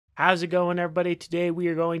How's it going, everybody? Today we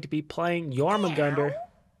are going to be playing Jormungandr,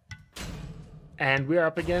 and we are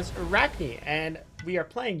up against Arachne, and we are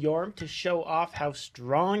playing Jorm to show off how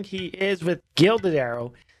strong he is with Gilded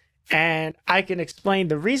Arrow, and I can explain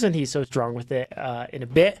the reason he's so strong with it in a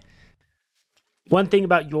bit. One thing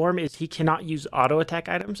about Jorm is he cannot use auto attack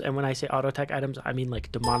items, and when I say auto attack items, I mean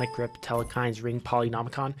like Demonic Grip, Telekind's Ring,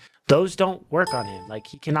 Polynomicon. Those don't work on him. Like,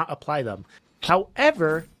 he cannot apply them.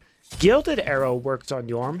 However, Gilded Arrow works on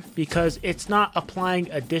Jorm because it's not applying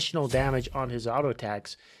additional damage on his auto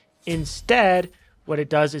attacks. Instead, what it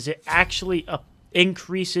does is it actually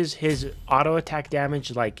increases his auto attack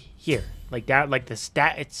damage like here, like that, like the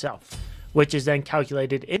stat itself, which is then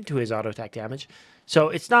calculated into his auto attack damage. So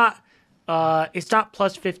it's not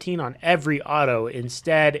plus 15 on every auto.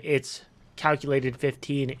 Instead, it's calculated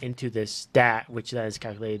 15 into this stat, which then is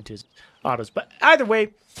calculated into his autos. But either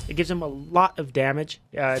way, it gives him a lot of damage.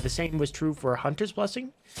 The same was true for Hunter's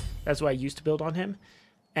Blessing. That's what I used to build on him.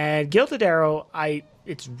 And Gilded Arrow,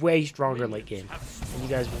 it's way stronger late game. And you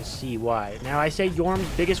guys will see why. Now, I say Jorm's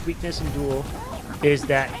biggest weakness in Duel is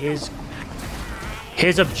that his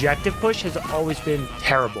objective push has always been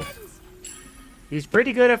terrible. He's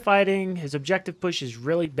pretty good at fighting. His objective push is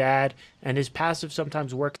really bad, and his passive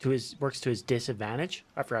sometimes works to his disadvantage.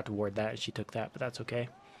 I forgot to ward that, and she took that, but that's okay.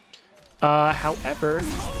 However,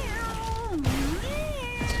 hold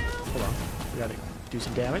on, we gotta do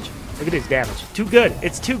some damage. Look at his damage. Too good.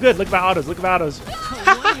 It's too good. Look at my autos. Look at my autos.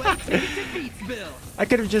 I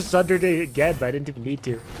could have just sundered it again, but I didn't even need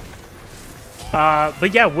to.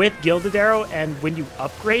 But yeah, with Gilded Arrow, and when you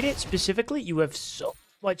upgrade it specifically, you have so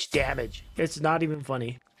much damage. It's not even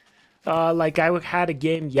funny. Like, I had a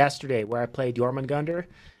game yesterday where I played Jormungandr,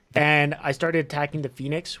 and I started attacking the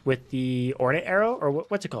Phoenix with the Ornate Arrow, or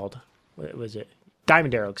what's it called? What was it?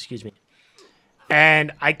 Diamond Arrow, excuse me.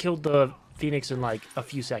 And I killed the Phoenix in like a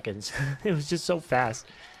few seconds. It was just so fast,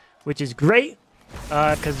 which is great,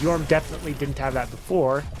 because Jorm definitely didn't have that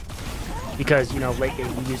before, because, you know, late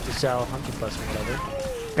game he used to sell Hunter Plus or whatever.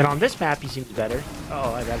 And on this map, he seems better.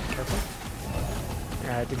 Oh, I gotta be careful.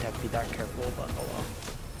 I didn't have to be that careful, but oh well.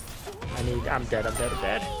 I'm dead.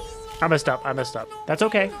 I messed up. That's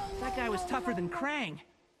okay. That guy was tougher than Krang.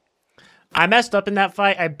 I messed up in that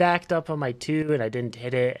fight. I backed up on my 2 and I didn't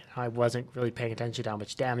hit it. I wasn't really paying attention to how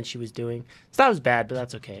much damage she was doing. So that was bad, but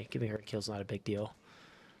that's okay. Giving her a kill is not a big deal.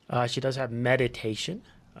 She does have Meditation,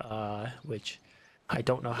 which I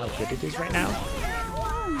don't know how good it is right now.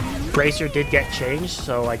 Bracer did get changed,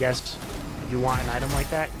 so I guess if you want an item like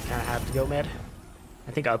that, you kind of have to go med.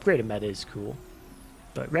 I think upgraded med is cool,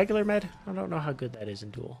 but regular med, I don't know how good that is in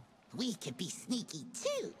Duel. We could be sneaky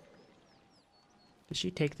too. Did she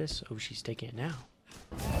take this? Oh, she's taking it now.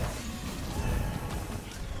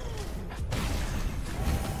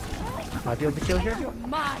 Might be able to kill here. You're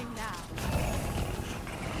mine now.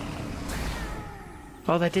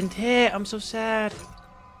 Oh, that didn't hit. I'm so sad.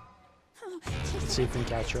 Let's see if we can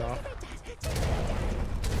catch her off.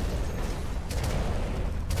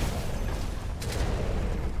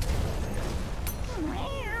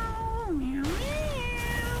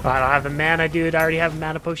 Oh, I don't have the mana, dude. I already have a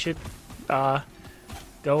mana potion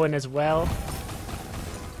going as well.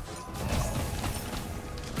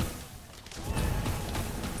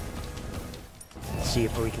 Let's see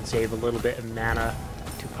if we can save a little bit of mana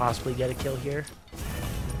to possibly get a kill here.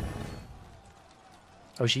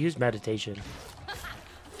 Oh, she used Meditation.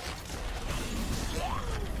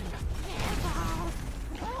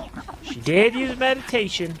 She did use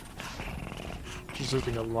Meditation. She's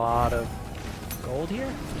losing a lot of gold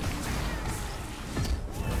here.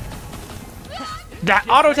 That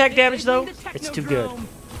auto attack damage, though, it's too good.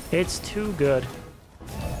 It's too good.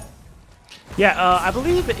 Yeah, I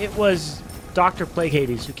believe it was Dr. Plague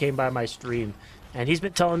Hades who came by my stream, and he's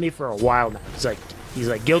been telling me for a while now. He's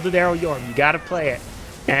like, Gilded Arrow Jorm, you gotta play it.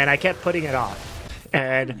 And I kept putting it off.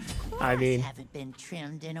 And I mean,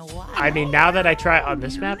 now that I try it on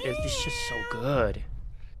this map, it's just so good.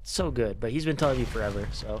 It's so good. But he's been telling me forever,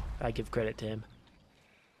 so I give credit to him.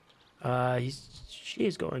 She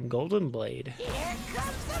is going Golden Blade. Here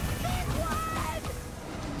comes the big one.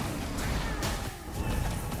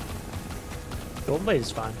 Golden Blade is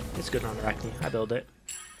fine. It's good on Arachne. I build it.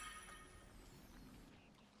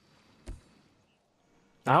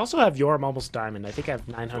 I also have Jorm almost Diamond. I think I have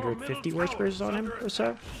 950 worshippers on him or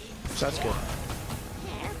so. So that's good.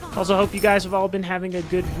 Also, hope you guys have all been having a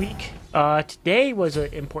good week. Today was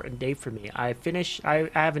an important day for me. I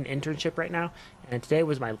have an internship right now, and today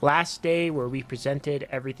was my last day where we presented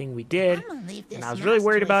everything we did. And I was really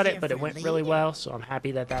worried about it, but it went really well, so I'm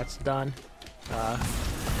happy that that's done.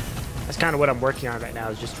 That's kind of what I'm working on right now,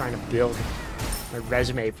 is just trying to build my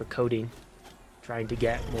resume for coding, trying to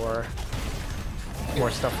get more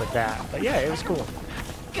stuff with that. But yeah, it was cool.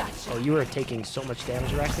 Gotcha. Oh, you are taking so much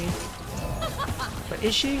damage, Arachne. But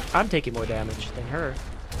is she? I'm taking more damage than her.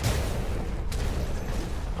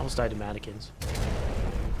 I almost died to mannequins.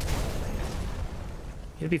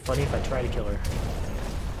 It'd be funny if I try to kill her.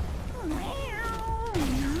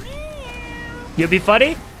 It'd be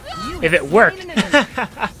funny if it worked.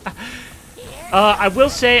 I will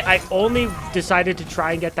say I only decided to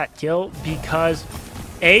try and get that kill because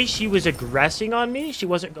A, she was aggressing on me. She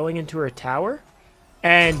wasn't going into her tower.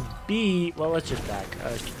 And B, well, let's just back.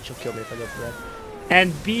 She'll kill me if I go for it.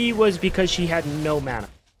 And B was because she had no mana.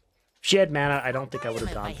 If she had mana, I don't think I would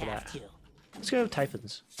have gone for that. Let's go with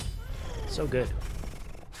Typhons. So good.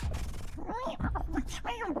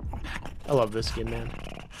 I love this skin, man.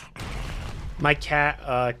 My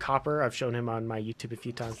cat, Copper, I've shown him on my YouTube a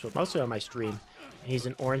few times, but mostly on my stream. He's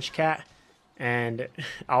an orange cat, and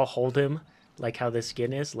I'll hold him like how this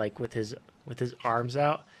skin is, like with his arms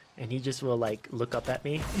out, and he just will like look up at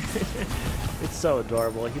me. It's so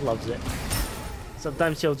adorable. He loves it.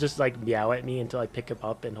 Sometimes he'll just like meow at me until I pick him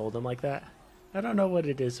up and hold him like that. I don't know what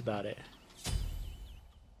it is about it.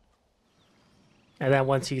 And then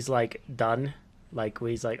once he's like done, like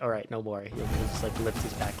when he's like, all right, no more, he'll just like lift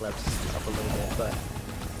his back legs up a little bit.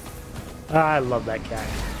 But I love that cat.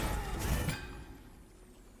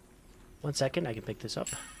 1 second, I can pick this up.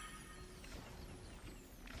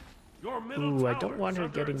 Ooh, I don't want her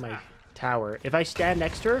getting my tower. If I stand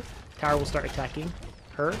next to her, tower will start attacking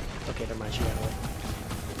her. Okay, never mind, she ran away.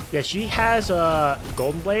 Yeah, she has a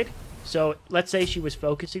golden blade. So let's say she was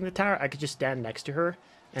focusing the tower, I could just stand next to her,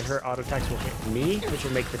 and her auto attacks will hit me, which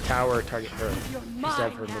will make the tower target her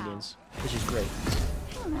instead of her minions, which is great.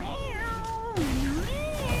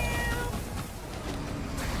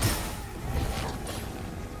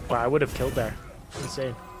 Wow, I would have killed there.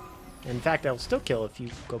 Insane. In fact, I'll still kill if you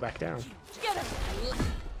go back down.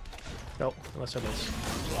 Nope, unless I miss.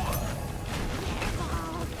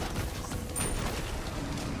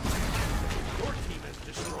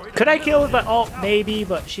 Could I kill with my ult? Maybe,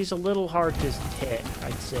 but she's a little hard to hit,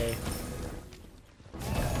 I'd say.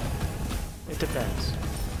 It depends.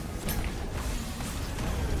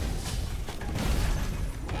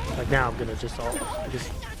 Like now, I'm gonna just ult.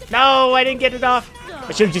 No, I didn't get it off.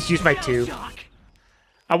 I should have just used my 2.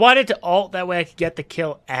 I wanted to ult, that way I could get the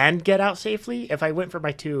kill and get out safely. If I went for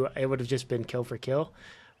my 2, it would have just been kill for kill.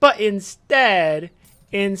 But instead,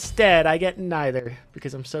 I get neither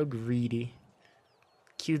because I'm so greedy.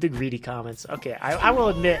 Cue the greedy comments. Okay, I will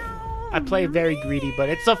admit, I play very greedy, but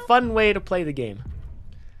it's a fun way to play the game.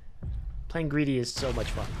 Playing greedy is so much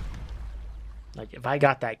fun. Like, if I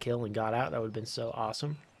got that kill and got out, that would have been so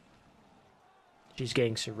awesome. She's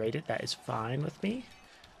getting serrated. That is fine with me.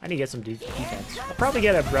 I need to get some defense. I'll probably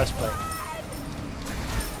get a breastplate.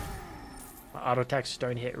 My auto attack's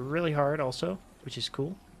starting to hit really hard also, which is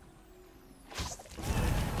cool.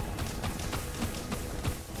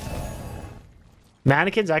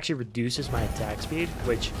 Mannequins actually reduces my attack speed,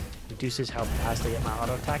 which reduces how fast I get my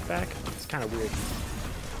auto attack back. It's kind of weird.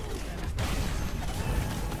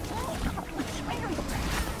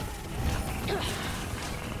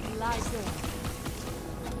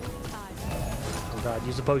 Oh god,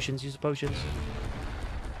 use the potions, use the potions.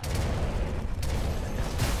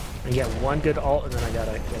 I get one good ult and then I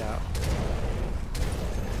gotta get out.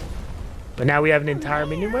 But now we have an entire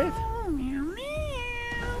minion wave?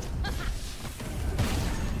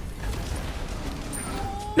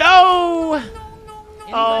 No!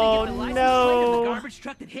 Oh no!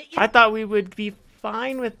 I thought we would be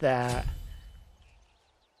fine with that.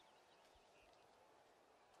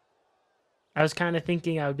 I was kind of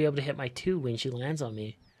thinking I would be able to hit my 2 when she lands on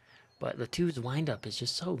me. But the 2's wind-up is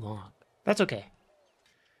just so long. That's okay.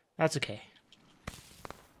 That's okay.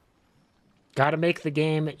 Gotta make the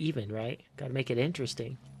game even, right? Gotta make it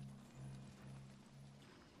interesting.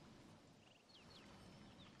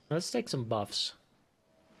 Let's take some buffs.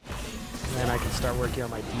 And then I can start working on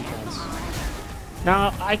my defense.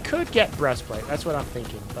 Now, I could get breastplate. That's what I'm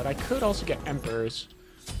thinking. But I could also get emperors.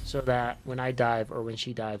 So that when I dive or when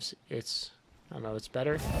she dives, it's... I don't know, it's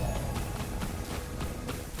better.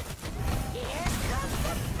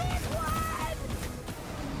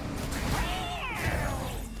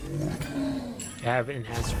 I have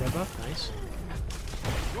enhanced red buff, nice.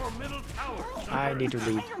 I need to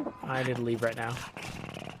leave. I need to leave right now.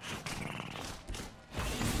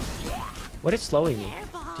 What is slowing me?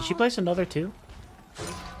 Did she place another 2?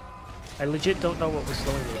 I legit don't know what was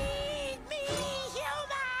slowing me.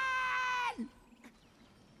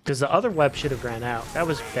 Because the other web should have ran out. That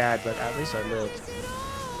was bad, but at least I lived.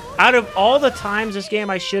 Out of all the times this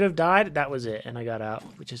game I should have died, that was it, and I got out,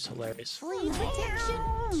 which is hilarious. Flea protection?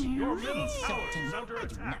 Your middle tower is Certain. under I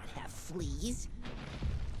do not attack. have fleas.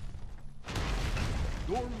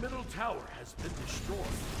 Your middle tower has been destroyed.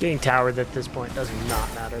 Getting towered at this point does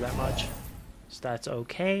not matter that much. So that's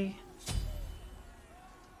okay.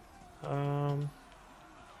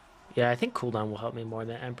 Yeah, I think cooldown will help me more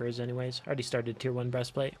than Emperor's anyways. I already started tier 1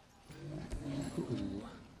 breastplate. Ooh.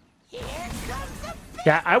 Here comes the big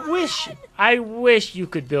Yeah, I wish you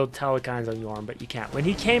could build Telekines on Yorm, but you can't. When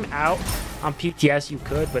he came out on PTS, you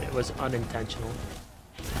could, but it was unintentional.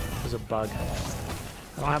 It was a bug.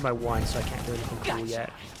 I don't have my 1, so I can't do anything cool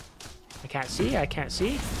yet. I can't see.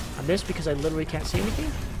 I missed because I literally can't see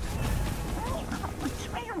anything.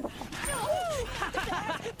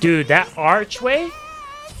 Dude, that archway?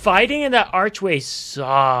 Fighting in that archway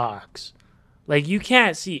sucks. Like, you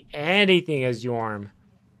can't see anything as Yorm.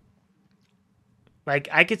 Like,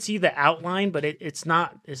 I could see the outline, but it's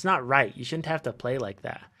not right. You shouldn't have to play like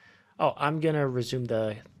that. Oh, I'm gonna resume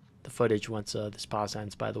the footage once this pause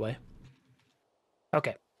ends, by the way.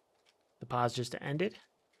 Okay. The pause just ended.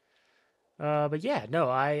 But yeah, no,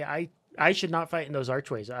 I should not fight in those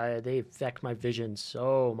archways. They affect my vision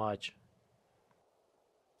so much.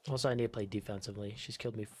 Also, I need to play defensively. She's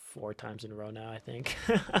killed me 4 times in a row now, I think.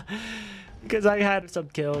 Because I had some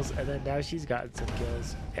kills, and then now she's gotten some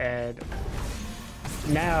kills. And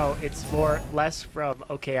now it's less from,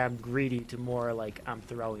 okay, I'm greedy, to more like I'm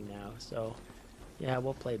throwing now. So, yeah,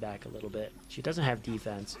 we'll play back a little bit. She doesn't have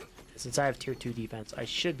defense. Since I have tier 2 defense, I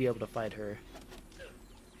should be able to fight her.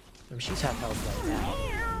 I mean, she's half health right now.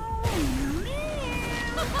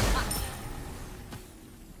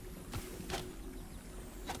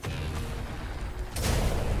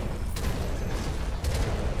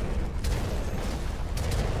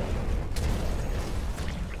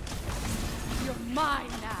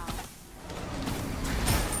 Mine now.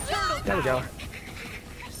 There we go.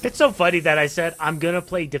 It's so funny that I said I'm gonna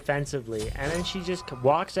play defensively, and then she just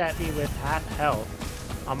walks at me with half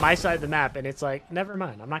health on my side of the map, and it's like, never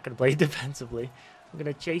mind, I'm not gonna play defensively. I'm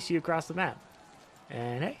gonna chase you across the map.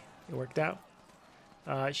 And hey, it worked out.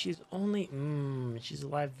 She's only, she's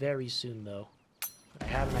alive very soon though. I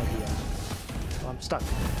have an idea. Well, I'm stuck.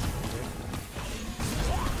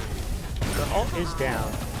 The ult is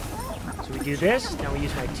down. So we do this, now we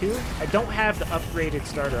use my 2. I don't have the upgraded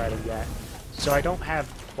starter item yet, so I don't have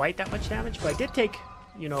quite that much damage, but I did take,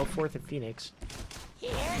 you know, 4th of Phoenix.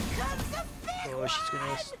 Here comes the big Oh,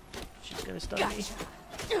 she's gonna stun me.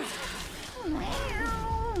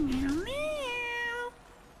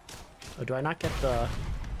 Oh, do I not get the...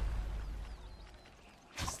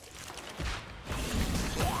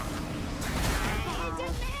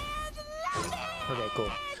 Okay, cool.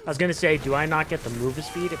 I was gonna say, do I not get the movement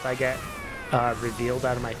speed if I get revealed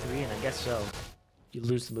out of my 3? And I guess so. You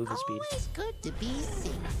lose the movement speed. Always good to be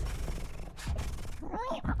safe.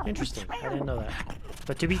 Interesting. I didn't know that.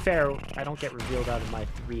 But to be fair, I don't get revealed out of my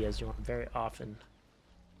 3 as you want very often.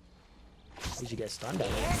 At least you get stunned out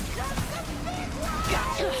of it.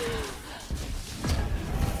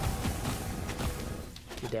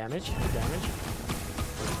 Good damage. Good damage.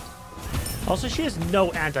 Also, she has no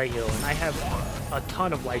anti-heal, and I have a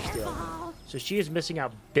ton of lifesteal. So she is missing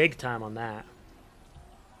out big time on that.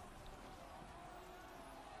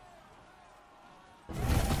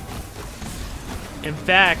 In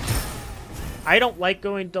fact, I don't like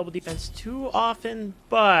going double defense too often,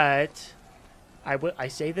 but I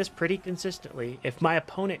say this pretty consistently. If my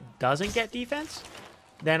opponent doesn't get defense,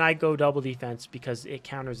 then I go double defense because it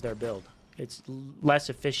counters their build. It's less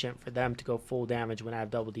efficient for them to go full damage when I have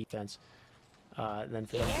double defense than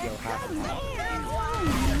for them to go half and half.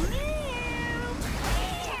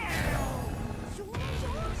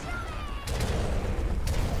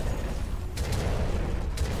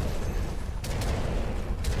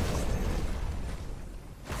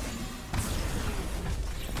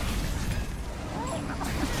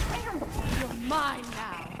 Mine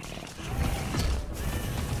now.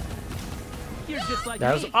 You're just like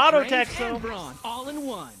That was me, auto Strength text, though. and brawn, all in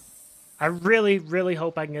one. I really, really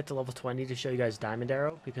hope I can get to level 20 to show you guys Diamond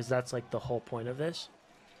Arrow, because that's like the whole point of this.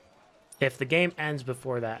 If the game ends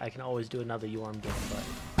before that, I can always do another Yorm game, but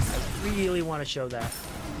I really want to show that.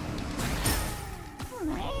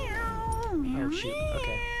 Oh shoot,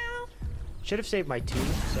 okay. Should have saved my 2,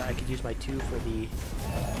 so I could use my 2 for the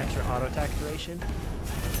extra auto attack duration.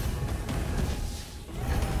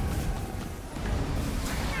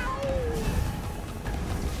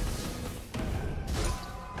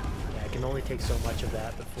 Yeah, I can only take so much of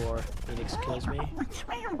that before Phoenix kills me.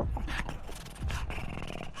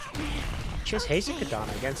 She has Hasek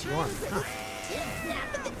Kadana against Yorm. Huh.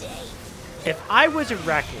 Snap of the day. If I was a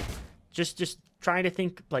Arachne, just trying to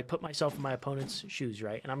think, like, put myself in my opponent's shoes,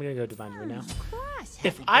 right? And I'm gonna go Divine Rune now. Cross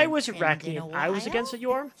If hasn't I been was a trimmed Arachne in and I was while. against a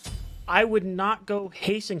Yorm, I would not go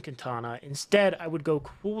Hasten Katana. Instead, I would go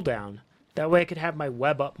cooldown. That way I could have my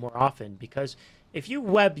web up more often. Because if you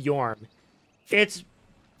web Yorm, it's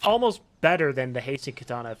almost better than the Hasten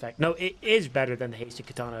Katana effect. No, it is better than the Hasten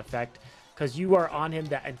Katana effect. Because you are on him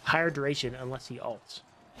that entire duration unless he ults.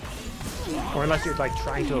 Or unless you're, like,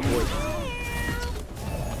 trying to avoid him.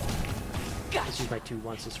 Let's use my 2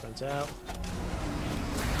 once this runs out.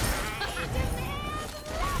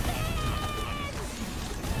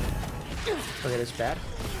 Okay, that's bad.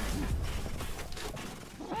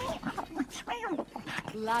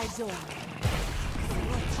 Lyzor.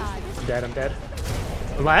 I'm dead, I'm dead.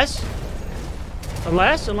 Unless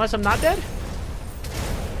I'm not dead?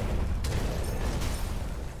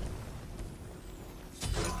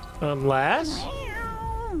 Unless...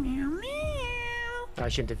 I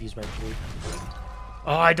shouldn't have used my 3.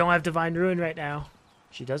 Oh, I don't have Divine Ruin right now.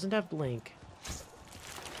 She doesn't have Blink.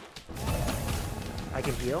 I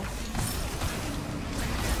can heal.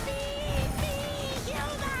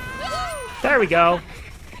 There we go.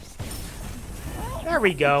 There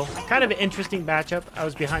we go. Kind of an interesting matchup. I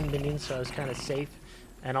was behind minions, so I was kind of safe.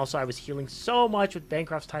 And also, I was healing so much with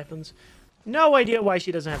Bancroft's Typhoons. No idea why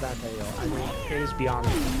she doesn't have anti-heal. I mean, it is beyond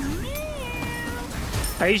me.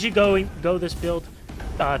 I usually go this build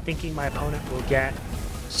thinking my opponent will get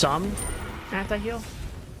some anti-heal.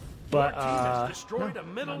 But, destroyed a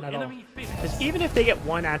middle not at all. enemy Phoenix. Because even if they get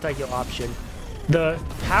one anti-heal option, the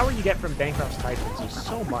power you get from Bancroft's Typhoons is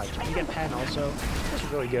so much. You get Pen also. That's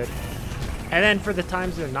really good. And then for the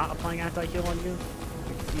times they're not applying anti-heal on you,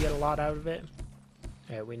 you get a lot out of it.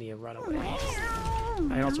 Yeah, we need to run away. I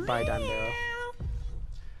can also buy a Diamond Arrow.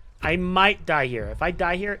 I might die here. If I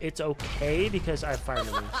die here, it's okay because I have Fire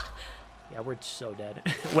Minions. Yeah, we're so dead.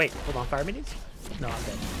 Wait, hold on, Fire Minions? No, I'm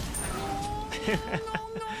dead.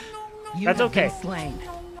 That's okay. Slain.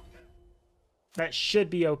 That should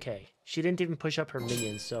be okay. She didn't even push up her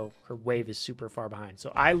minions, so her wave is super far behind.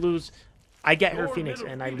 So I lose... I get her Your Phoenix,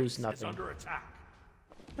 middle and I lose Phoenix is nothing. under attack.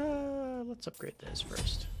 Let's upgrade this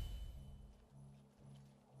first.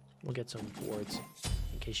 We'll get some wards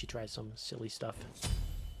in case she tries some silly stuff.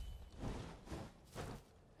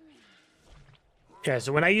 Yeah,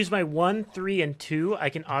 so when I use my 1, 3, and 2, I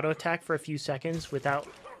can auto attack for a few seconds without,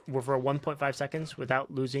 for 1.5 seconds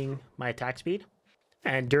without losing my attack speed.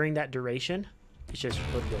 And during that duration, it's just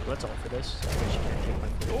really good. Let's all for this. So I guess she can't take my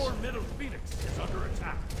Your Phoenix. middle Phoenix is under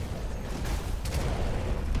attack.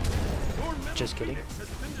 Your middle Just kidding. Phoenix has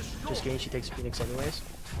been destroyed. Just kidding, she takes Phoenix anyways.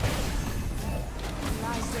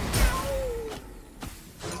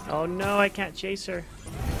 Oh no, I can't chase her.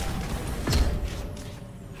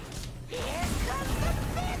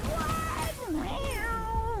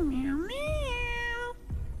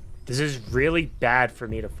 This is really bad for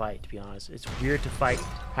me to fight, to be honest. It's weird to fight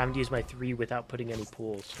having to use my 3 without putting any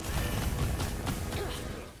pools.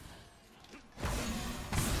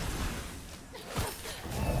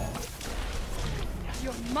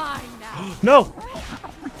 You're mine now. No!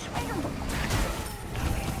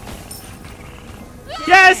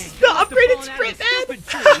 Yes! The upgraded sprint, man!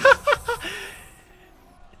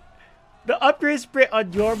 The upgrade sprint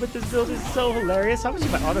on Yorm with this build is so hilarious. How much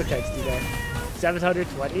did my auto text do that?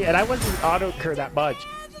 720, and I wasn't auto cur that much.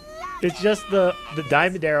 It's just the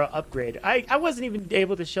Diamond Arrow upgrade. I wasn't even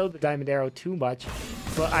able to show the Diamond Arrow too much,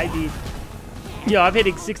 but I mean, you know, I'm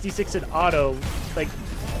hitting 66 in auto, like,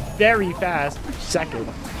 very fast, second.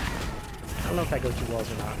 I don't know if I go through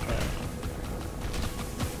walls or not, but...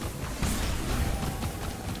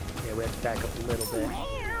 Yeah, we have to back up a little bit.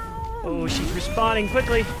 Oh, she's respawning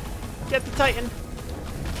quickly. Get the Titan.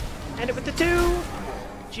 End it with the 2.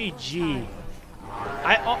 GG.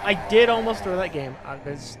 I did almost throw that game.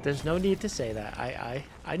 There's no need to say that.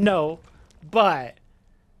 I know, but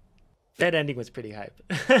that ending was pretty hype.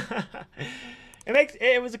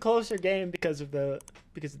 It was a closer game because of the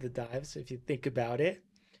dives. If you think about it,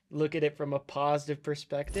 look at it from a positive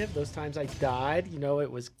perspective. Those times I died, you know,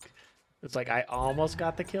 it's like I almost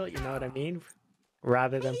got the kill. You know what I mean?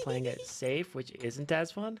 Rather than playing it safe, which isn't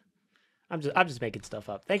as fun. I'm just making stuff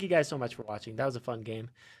up. Thank you guys so much for watching. That was a fun game.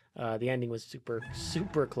 The ending was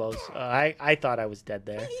super close. I thought I was dead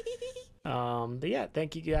there. But yeah,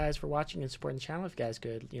 thank you guys for watching and supporting the channel. If you guys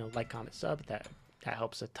could, you know, like, comment, sub, that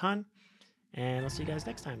helps a ton. And I'll see you guys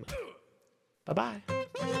next time. Bye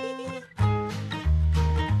bye.